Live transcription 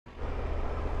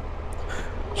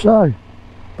So,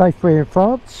 day 3 in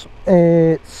France.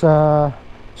 It's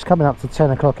coming up to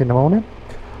 10 o'clock in the morning.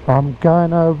 I'm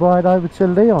going to ride over to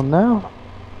Lyon now.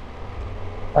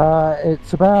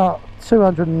 It's about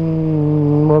 200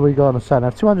 what are we going to say now?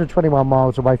 221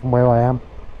 miles away from where I am.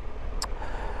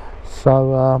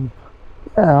 So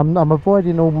yeah, I'm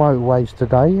avoiding all motorways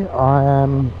today. I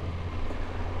am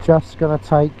just going to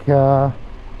take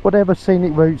whatever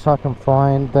scenic routes I can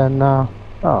find. And oh,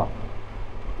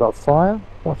 got a fire.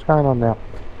 What's going on now?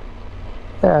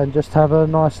 Yeah, and just have a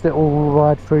nice little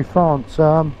ride through France.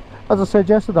 As I said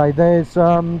yesterday, there's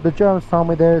the Germans told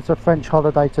me there's a French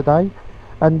holiday today,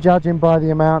 and judging by the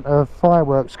amount of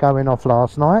fireworks going off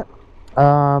last night,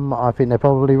 I think they're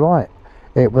probably right.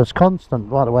 It was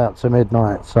constant right the way up to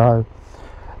midnight. So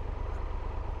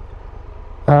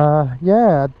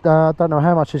yeah, I don't know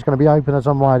how much it's going to be open as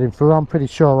I'm riding through. I'm pretty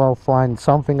sure I'll find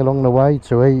something along the way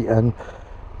to eat, and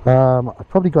I've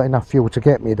probably got enough fuel to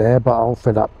get me there, but I'll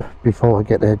fill up before I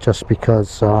get there, just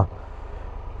because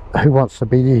who wants to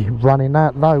be running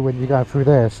that low when you go through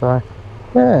there? So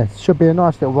yeah, it should be a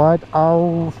nice little ride.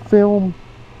 I'll film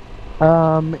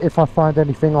if I find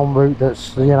anything en route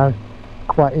that's, you know,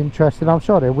 quite interesting. I'm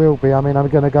sure there will be. I mean, I'm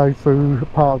going to go through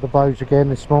part of the Vosges again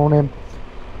this morning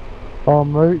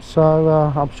en route, so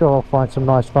I'm sure I'll find some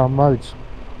nice fun roads.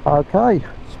 Okay,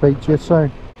 speak to you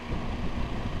soon.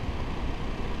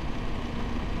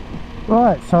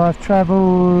 Right, so I've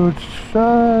travelled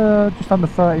just under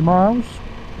 30 miles.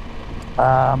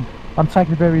 I'm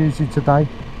taking it very easy today.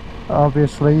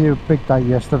 Obviously, a big day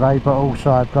yesterday, but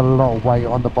also I've got a lot of weight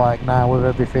on the bike now with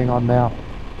everything on now.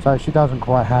 So she doesn't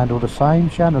quite handle the same.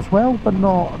 She handles well, but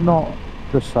not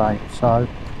the same. So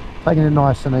taking it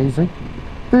nice and easy.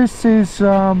 This is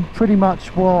pretty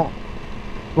much what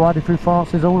riding through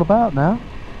France is all about now.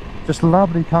 Just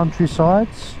lovely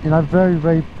countrysides, you know,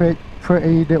 very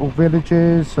pretty little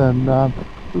villages, and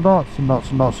lots and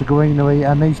lots of greenery,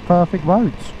 and these perfect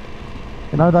roads.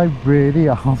 You know, they really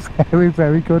are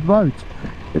very good roads.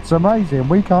 It's amazing.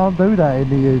 We can't do that in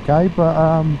the UK,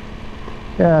 but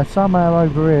yeah, somehow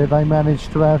over here they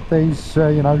managed to have these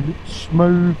you know,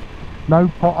 smooth, no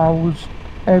potholes,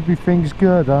 everything's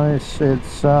good. It's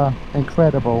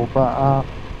incredible. But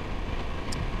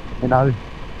you know,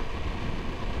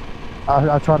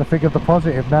 I try to think of the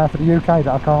positive now for the UK that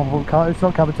I can't it's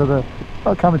not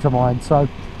coming to mind. So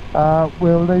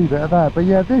we'll leave it at that. But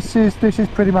yeah, this is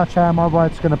pretty much how my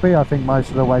ride's going to be, I think, most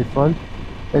of the way through.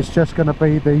 It's just going to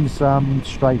be these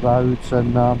straight roads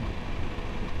and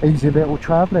easy little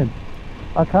travelling.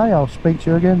 Okay, I'll speak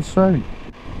to you again soon.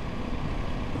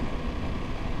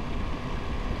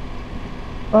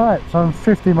 Alright, so I'm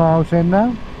 50 miles in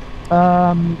now.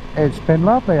 It's been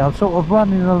lovely. I'm sort of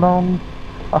running along,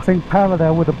 I think,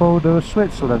 parallel with the border of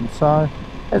Switzerland, so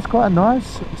it's quite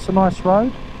nice. It's a nice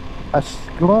road. It's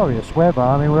glorious weather.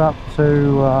 I mean, we're up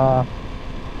to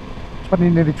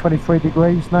nearly 23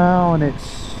 degrees now, and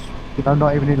it's, you know,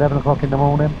 not even 11 o'clock in the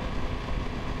morning.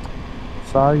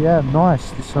 So yeah,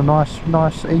 nice. It's a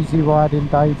nice easy riding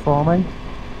day for me.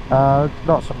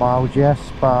 Lots of miles, yes,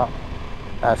 but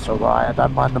that's alright. I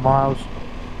don't mind the miles.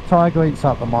 Tiger eats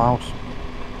up the miles.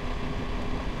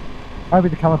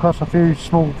 Hoping to come across a few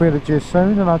small villages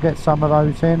soon, and I'll get some of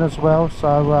those in as well.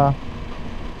 So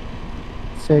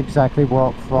see exactly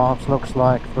what France looks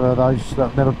like for those that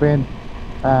have never been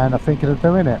and are thinking of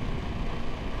doing it.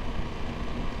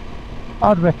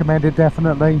 I'd recommend it,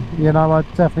 definitely. You know, I'd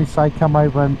definitely say come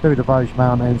over and do the Vosges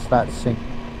Mountains. That's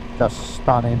just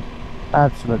stunning,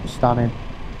 absolutely stunning.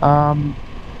 But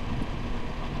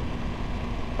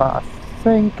I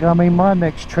think, I mean, my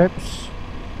next trips,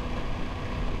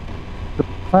 the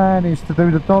plan is to do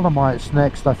the Dolomites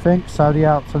next, I think. So the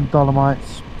Alps and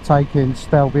Dolomites, taking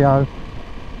Stelvio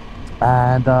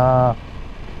and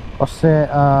what's it,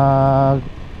 I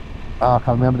can't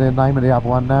remember the name of the other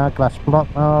one now, Glass Block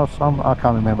or something, I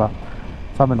can't remember,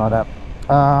 something like that.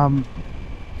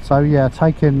 So yeah,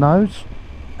 taking those,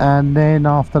 and then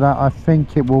after that I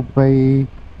think it will be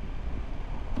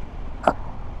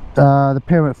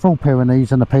the full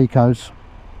Pyrenees and the Picos.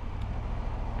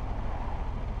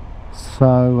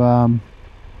 So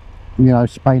you know,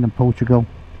 Spain and Portugal.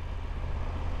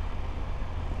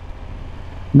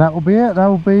 And that will be it. That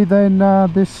will be then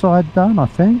this side done, I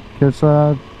think, because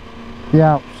the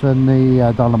Alps and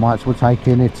the Dolomites will take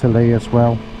in Italy as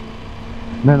well.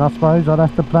 And then I suppose I'd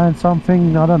have to plan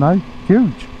something, I don't know,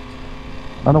 huge.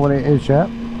 I don't know what it is yet,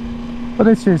 but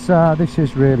this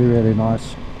is really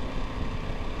nice.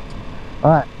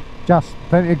 Alright, just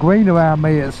plenty of green around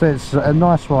me. It's a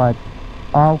nice ride.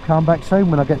 I'll come back soon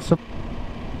when I get some.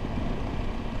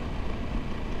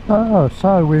 Oh,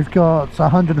 so we've got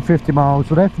 150 miles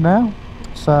left now,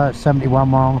 so 71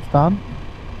 miles done.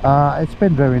 It's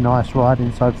been very nice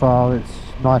riding so far. It's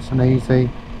nice and easy.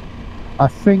 I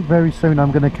think very soon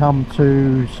I'm going to come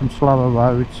to some slower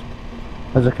roads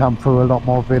as I come through a lot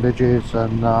more villages,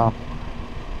 and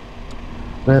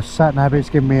the sat-nav is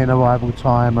giving me an arrival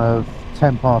time of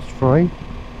 10 past 3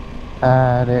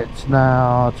 and it's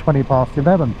now 20 past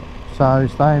 11, so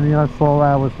it's saying, you know, 4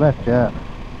 hours left yet,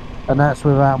 and that's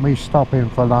without me stopping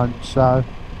for lunch. So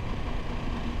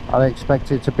I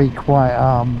expect it to be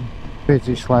quite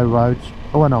busy, slow roads.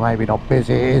 Well, no, maybe not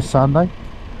busy, it is Sunday,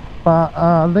 but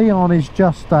Lyon is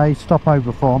just a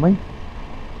stopover for me.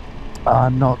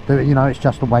 I'm not doing, you know, it's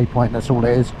just a waypoint, that's all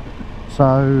it is.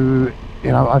 So,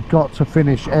 you know, I've got to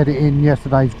finish editing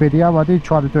yesterday's video. I did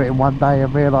try to do it in one day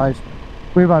and realised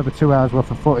with over 2 hours worth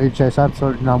of footage there's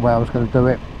absolutely no way I was going to do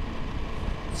it.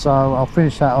 So I'll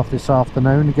finish that off this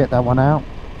afternoon and get that one out,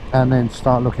 and then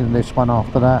start looking at this one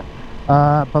after that.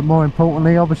 But more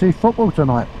importantly, obviously, football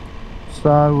tonight.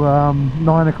 So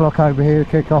 9 o'clock over here, the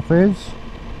kick-off is.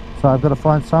 So I've got to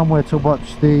find somewhere to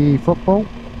watch the football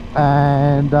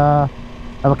and have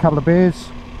a couple of beers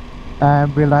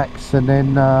and relax, and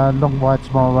then long ride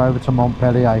tomorrow over to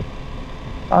Montpellier.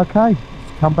 Okay,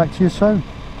 come back to you soon.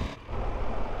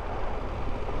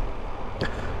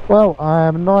 Well, I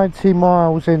am 90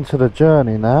 miles into the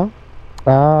journey now.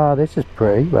 This is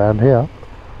pretty round here.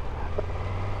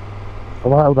 I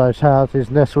like all those houses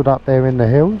nestled up there in the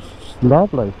hills. It's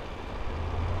lovely.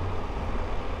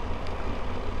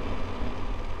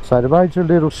 So the roads are a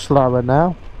little slower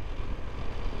now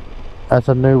as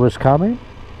I knew was coming.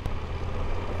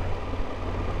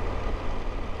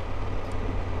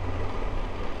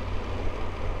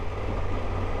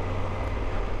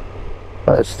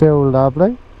 But it's still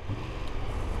lovely.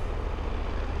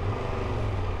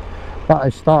 But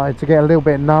it's starting to get a little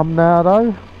bit numb now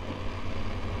though.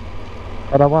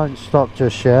 But I won't stop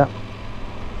just yet.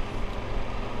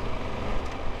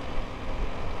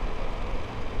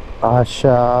 What's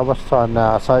time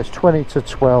now? So it's 20 to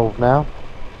 12 now.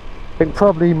 I think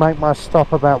probably make my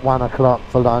stop about 1 o'clock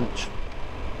for lunch.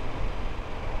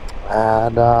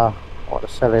 And what are they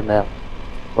selling now?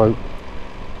 Fruit.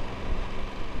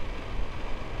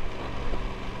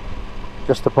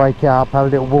 Just to break it up, have a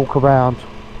little walk around,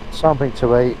 something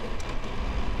to eat.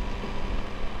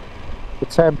 The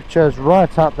temperature's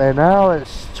right up there now,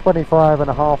 it's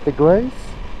 25.5 degrees.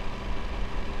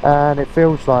 And it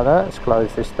feels like that. Let's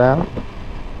close this down.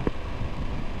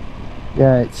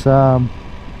 Yeah, it's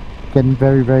getting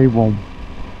very, very warm.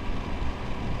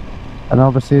 And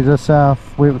obviously the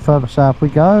further south we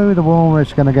go, the warmer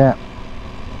it's going to get.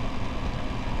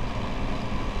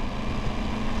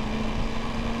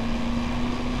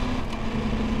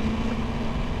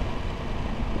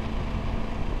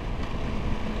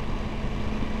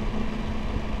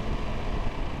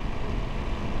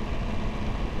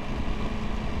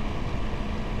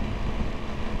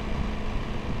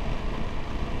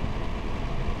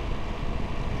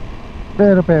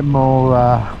 Little bit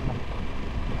more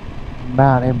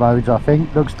mountain roads, I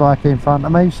think, looks like in front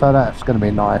of me, so that's going to be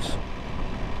nice.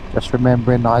 Just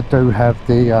remembering that I do have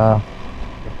the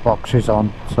boxes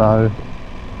on, so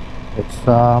it's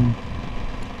a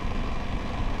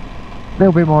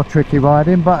little bit more tricky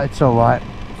riding, but it's alright.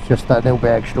 It's just that little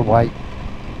bit extra weight.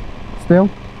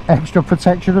 Still, extra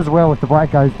protection as well if the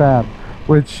brake goes down,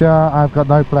 which I've got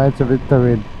no plans of it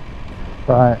doing.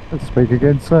 Right, let's speak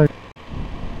again soon.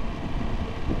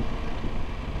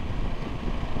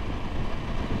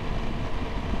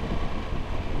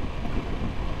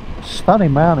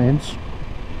 Stunning mountains,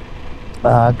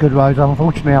 good roads.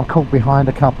 Unfortunately I'm caught behind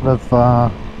a couple of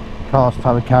cars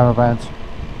towing caravans,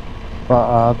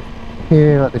 but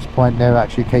here at this point they're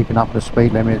actually keeping up the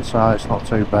speed limit, so it's not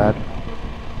too bad.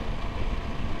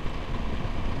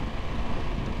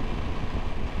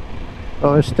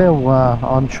 But we're still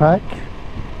on track.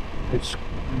 It's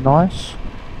nice,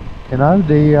 you know.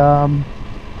 The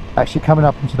actually coming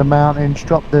up into the mountains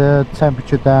dropped the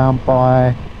temperature down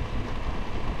by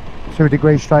 2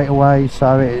 degrees straight away,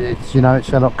 so it's, you know, it's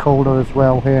a lot cooler as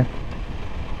well here.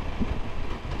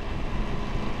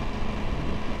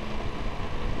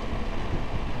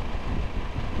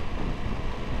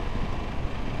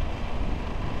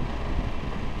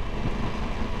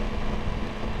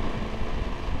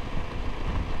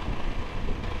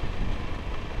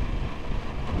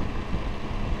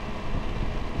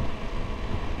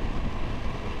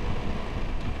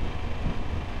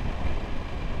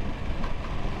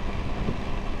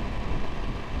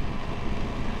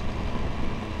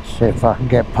 See if I can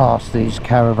get past these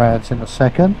caravans in a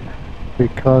second,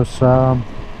 because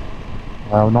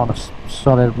Well, not a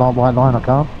solid white line, I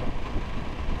can't.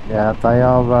 Yeah, they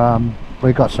are,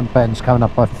 we got some bends coming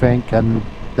up, I think, and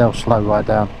they'll slow right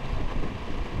down.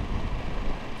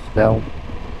 Still,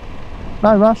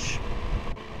 no rush.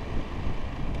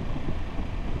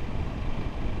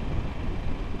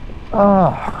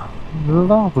 Ah,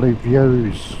 lovely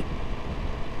views.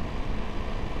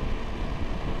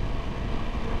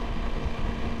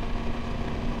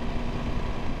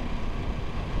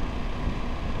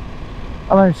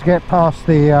 I managed to get past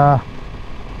the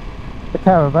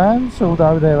caravans,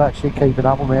 although they're actually keeping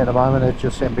up with me at the moment. They're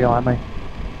just sitting behind me.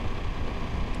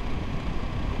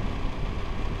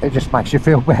 It just makes you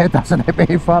feel bad, doesn't it, being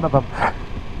in front of them?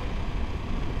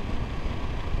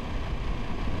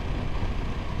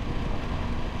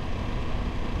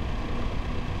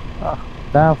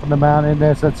 Down from the mountain,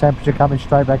 there's the temperature coming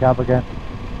straight back up again.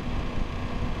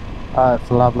 Oh,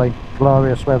 it's lovely,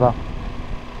 glorious weather.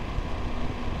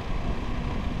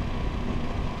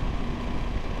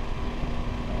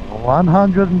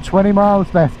 $120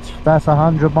 miles left. That's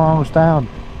 100 miles down.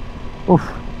 Oof.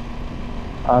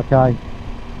 Okay.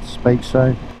 Speak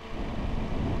soon.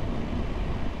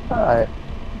 Alright.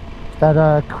 Had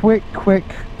a quick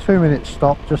 2-minute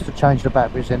stop just to change the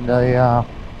batteries in the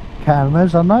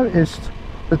cameras. I noticed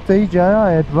the DJI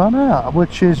had run out,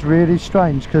 which is really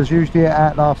strange because usually it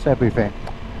outlasts everything.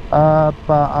 Yeah,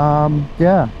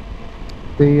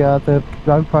 the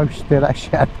GoPro still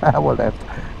actually had power left,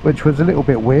 which was a little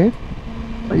bit weird,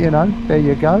 but you know, there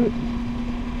you go.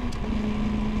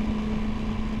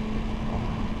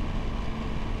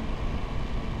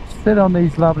 Still on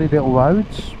these lovely little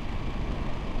roads.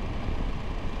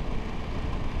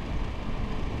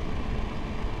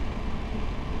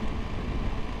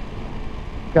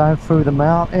 Going through the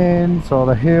mountains, or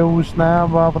the hills now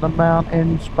rather than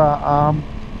mountains, but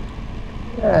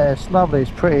yeah, it's lovely, it's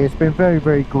pretty. It's been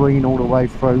very green all the way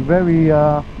through. Very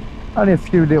only a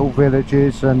few little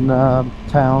villages and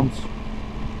towns,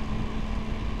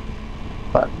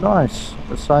 but nice.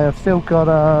 To say, I've still got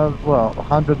well,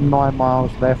 109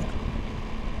 miles left,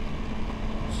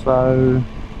 so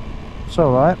it's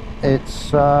all right.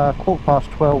 It's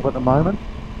 12:15 at the moment,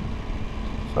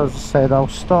 so as I said, I'll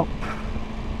stop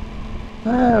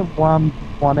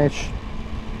one-ish.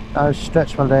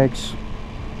 Stretch my legs,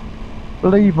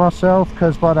 relieve myself,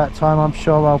 because by that time I'm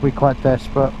sure I'll be quite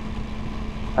desperate,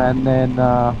 and then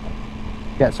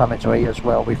get something to eat as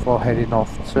well before heading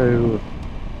off to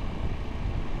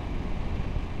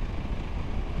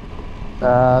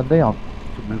Lyon.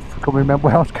 Couldn't remember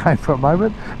where I was going for a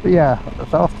moment, but yeah,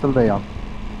 it's off to Lyon.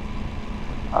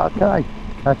 Okay,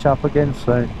 catch up again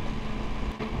soon.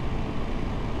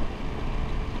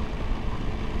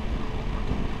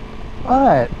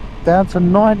 Alright, down to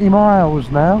 90 miles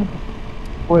now,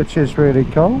 which is really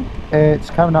cool. It's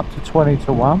coming up to 20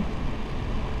 to 1.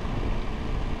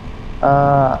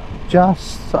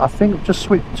 I think just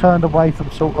turned away from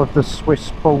sort of the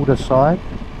Swiss border side.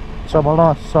 So my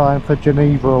last sign for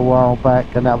Geneva a while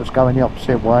back, and that was going the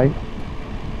opposite way.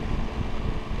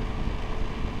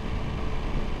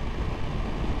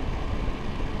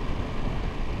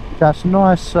 Just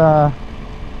nice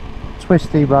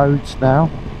twisty roads now.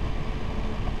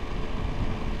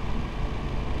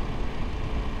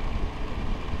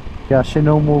 Just your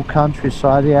normal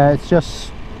countryside. Yeah, it's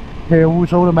just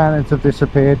hills. All the mountains have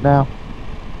disappeared now.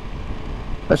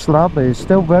 That's lovely. It's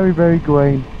still very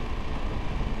green.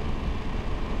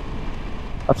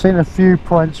 I've seen a few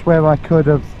points where I could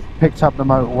have picked up the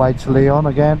motorway to Lyon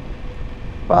again,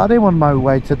 but I didn't want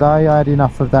motorway today. I had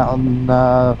enough of that on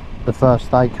the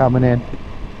first day coming in.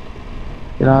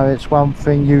 You know, it's one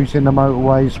thing using the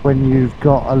motorways when you've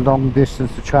got a long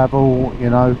distance to travel, you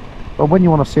know, but when you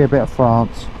want to see a bit of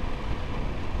France,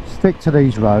 stick to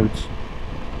these roads.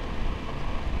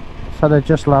 So they're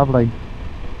just lovely.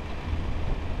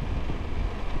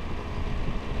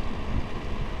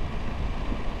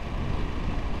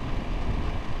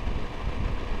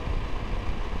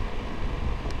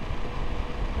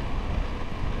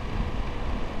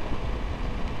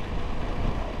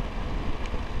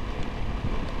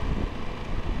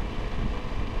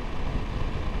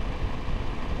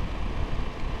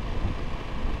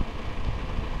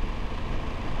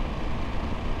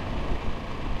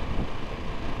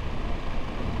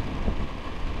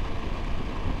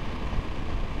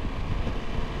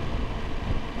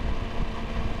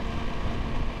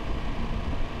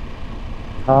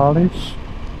 Harleys.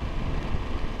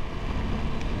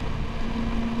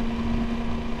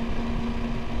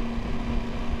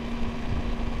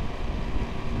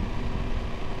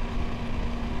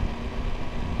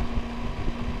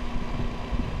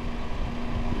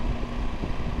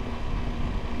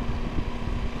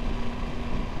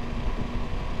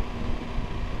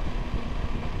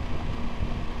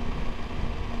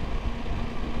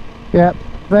 Yeah,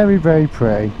 very, very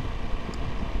pretty.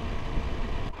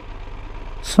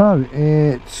 So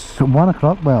it's 1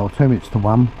 o'clock, well, 2 minutes to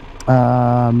 1.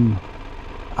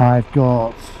 I've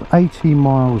got 80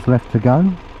 miles left to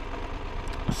go,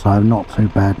 so not too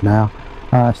bad now.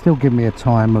 Still give me a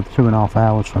time of 2.5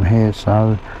 hours from here.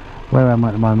 So where am I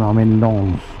at the moment? I'm in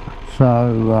Lyon.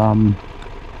 So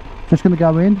just going to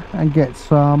go in and get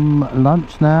some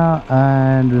lunch now,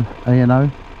 and you know,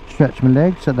 stretch my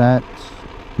legs at that,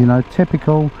 you know,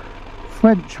 typical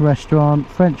French restaurant,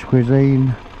 French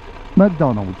cuisine,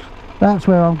 McDonald's. That's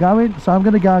where I'm going. So I'm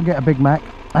going to go and get a Big Mac,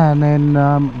 and then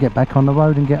get back on the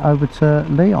road and get over to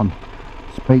Lyon.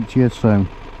 Speak to you soon.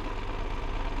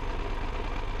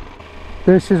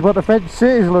 This is what the French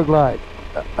cities look like.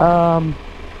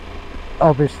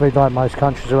 Obviously, like most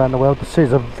countries around the world, the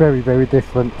cities are very, very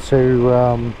different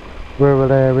to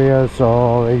rural areas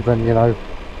or even, you know,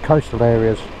 coastal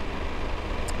areas.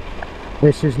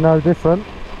 This is no different.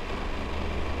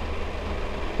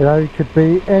 You know, you could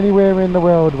be anywhere in the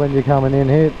world when you're coming in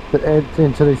here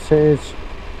into these cities.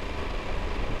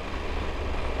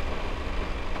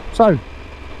 So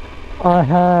I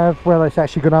have, well, it's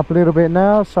actually gone up a little bit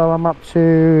now, so I'm up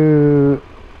to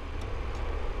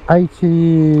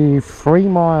 83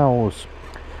 miles.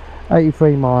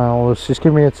 83 miles. It's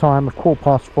giving me a time of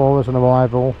 4:15 as an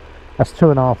arrival. That's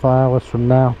 2.5 hours from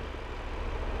now.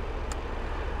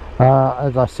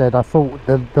 As I said, I thought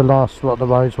the last lot of the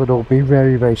roads would all be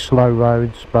very, very slow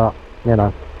roads, but you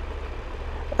know,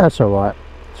 that's alright.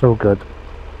 It's all good.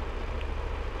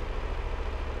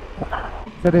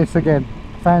 So this again,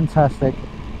 fantastic.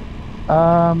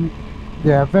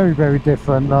 Yeah, very, very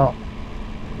different.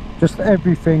 Just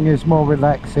everything is more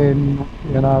relaxing,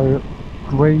 you know,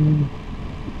 green,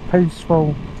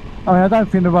 peaceful. I mean, I don't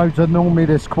think the roads are normally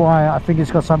this quiet. I think it's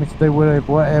got something to do with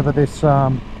whatever this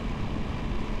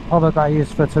holiday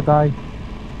is for today.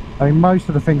 I mean, most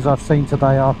of the things I've seen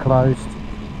today are closed.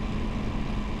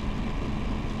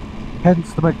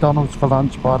 Hence the McDonald's for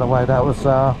lunch, by the way. That was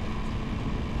I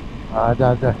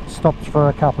stopped for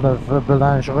a couple of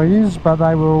boulangeries, but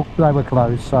they were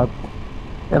closed. So,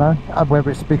 you know,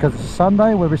 whether it's because it's a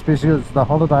Sunday, whether it's because it's the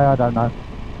holiday, I don't know.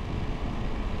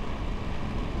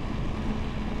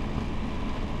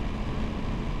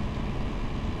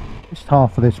 Just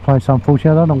half of this place,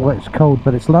 unfortunately. I don't know what it's called,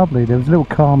 but it's lovely. There was a little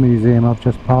car museum I've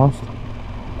just passed.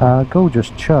 Gorgeous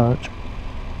church.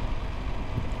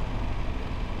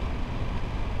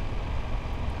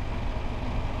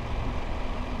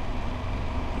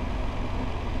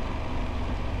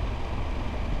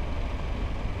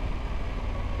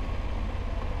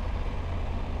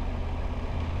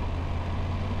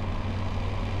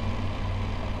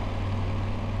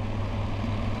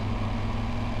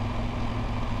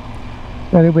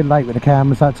 A little bit late with the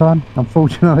cameras that time,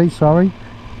 unfortunately, sorry.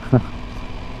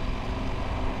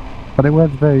 But it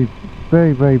was very,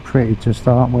 very, very pretty to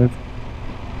start with.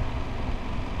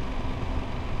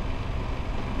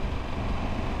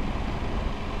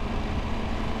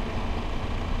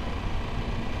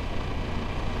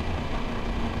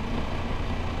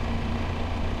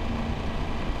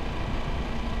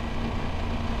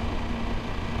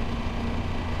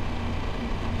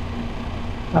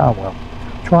 Oh well.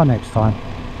 Try next time.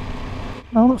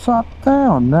 Oh, it's up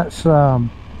down. That's a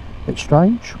bit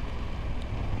strange.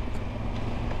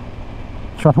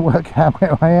 Trying to work out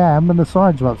where I am and the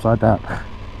signs are upside down.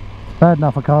 Bad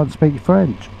enough I can't speak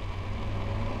French.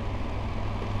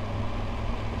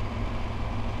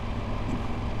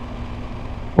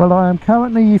 Well, I am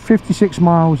currently 56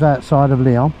 miles outside of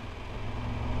Lyon.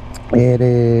 It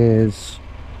is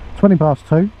 20 past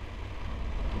 2.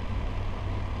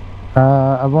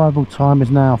 Arrival time is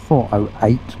now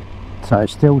 4:08, so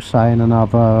it's still saying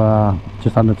another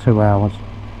just under 2 hours,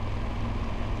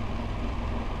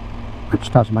 which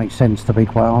doesn't make sense, to be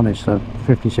quite honest, at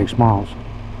 56 miles.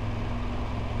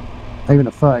 Even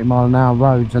at 30-mile-an-hour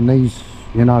roads, and these,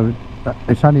 you know,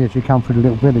 it's only as you come through the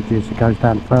little villages it goes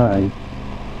down to 30.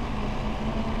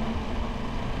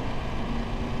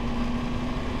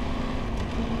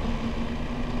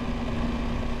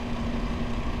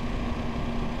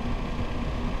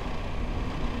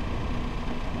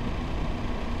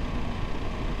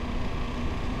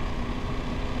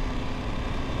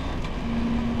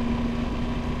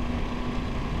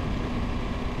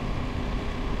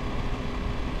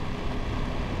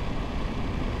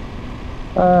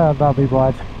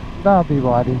 Lovely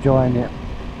ride, enjoying it.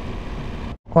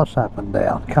 What's happened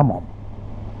there? Come on,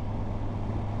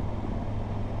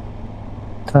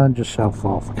 turn yourself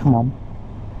off, come on.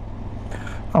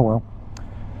 Oh well.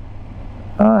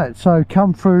 Alright, so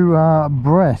come through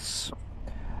Brest.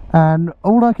 And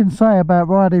all I can say about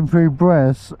riding through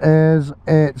Brest is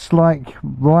it's like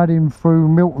riding through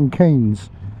Milton Keynes.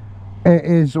 It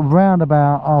is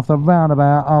roundabout after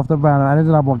roundabout after roundabout. There's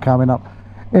another one coming up.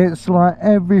 It's like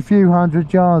every few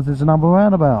hundred yards there's another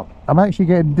roundabout. I'm actually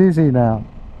getting dizzy now.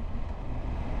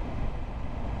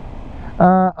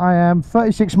 I am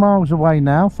 36 miles away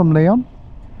now from Lyon.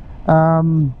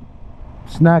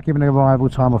 It's now giving an arrival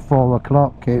time of 4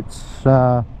 o'clock. It's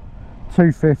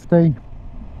 2:50.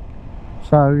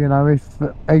 So, you know, if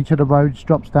each of the roads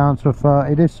drops down to a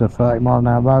 30, this is a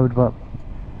 30-mile-an-hour road, but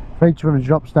if each of them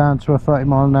drops down to a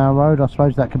 30-mile-an-hour road, I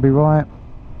suppose that could be right.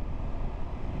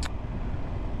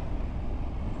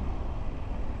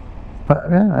 But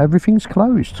yeah, everything's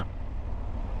closed.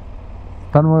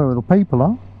 Don't know where the people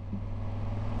are.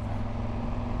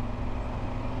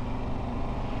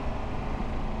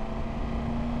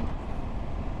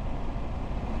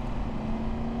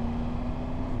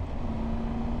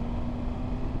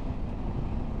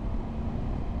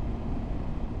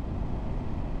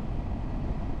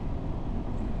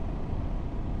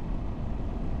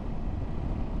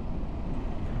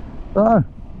 So,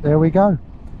 there we go.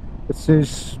 This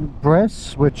is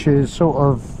Brest, which is sort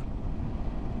of,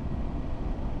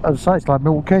 as I say, it's like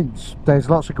Milton Keynes. There's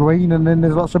lots of green and then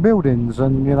there's lots of buildings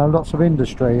and, you know, lots of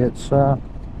industry. It's and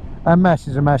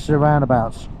masses and masses of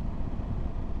roundabouts.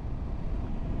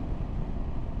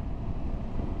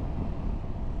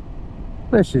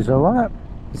 This is alright.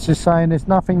 It's just saying there's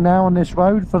nothing now on this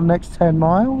road for the next 10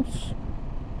 miles,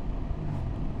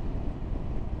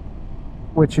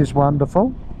 which is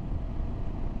wonderful.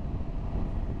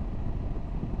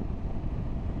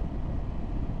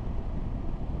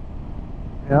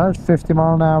 Yeah, it's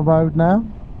 50-mile-an-hour road now.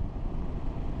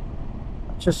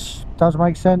 It just doesn't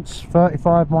make sense.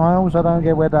 35 miles. I don't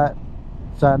get where that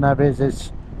sat-nav is.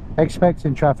 It's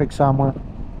expecting traffic somewhere.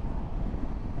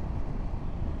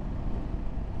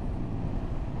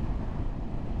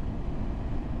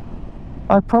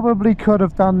 I probably could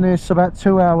have done this about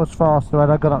 2 hours faster had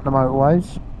I got up the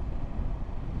motorways.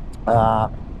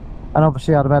 And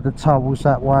obviously I'd have had the tolls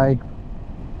that way.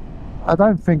 I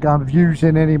don't think I'm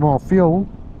using any more fuel.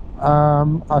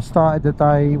 I started the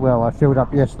day, well, I filled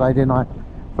up yesterday, didn't I?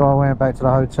 So I went back to the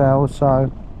hotel,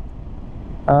 so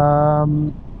I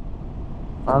don't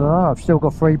know, I've still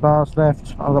got 3 bars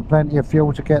left. I've got plenty of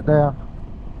fuel to get there,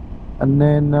 and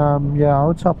then yeah,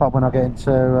 I'll top up when I get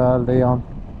into Lyon.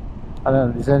 I don't know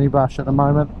if there's any rush at the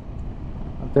moment.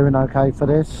 I'm doing okay for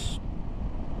this.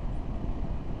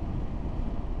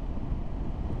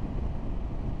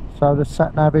 So the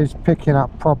sat-nav is picking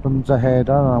up problems ahead.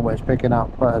 I don't know what it's picking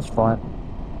up, but that's fine.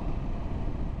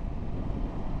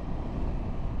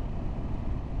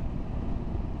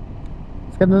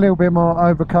 It's getting a little bit more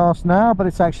overcast now, but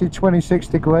it's actually 26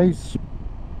 degrees.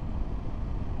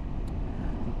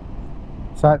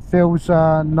 So it feels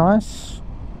nice.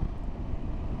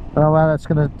 I don't know how that's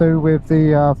going to do with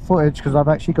the footage, because I've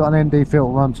actually got an ND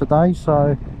filter on today.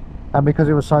 So, and because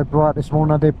it was so bright this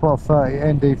morning, I did put a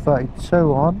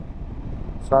ND32 on.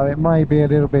 So it may be a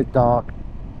little bit dark,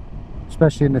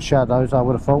 especially in the shadows, I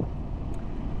would have thought.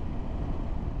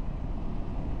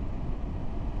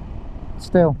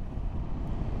 Still,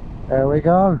 there we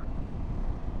go.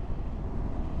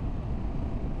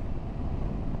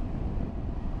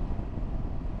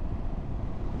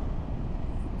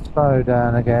 Slow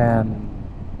down again.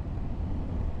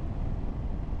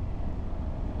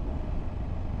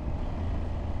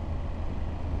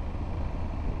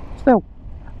 Still,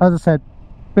 as I said,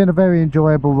 been a very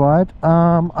enjoyable ride.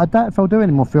 I doubt if I'll do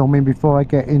any more filming before I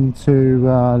get into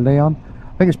Lyon.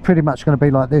 I think it's pretty much going to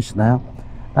be like this now.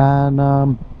 And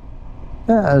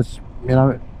yeah, as you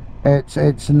know,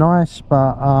 it's nice,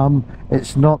 but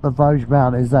it's not the Vosges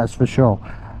Mountains, that's for sure.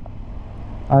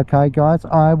 Okay guys,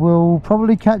 I will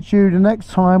probably catch you the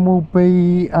next time. Will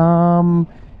be in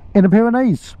the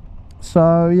Pyrenees.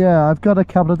 So yeah, I've got a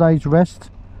couple of days rest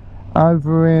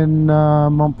over in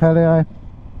Montpellier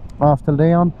after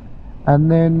Lyon,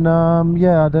 and then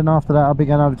yeah, then after that I'll be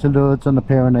going over to Lourdes and the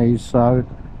Pyrenees. So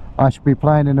I should be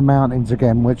playing in the mountains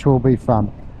again, which will be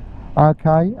fun.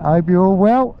 Okay, I hope you're all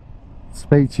well.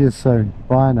 Speak to you soon.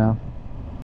 Bye now.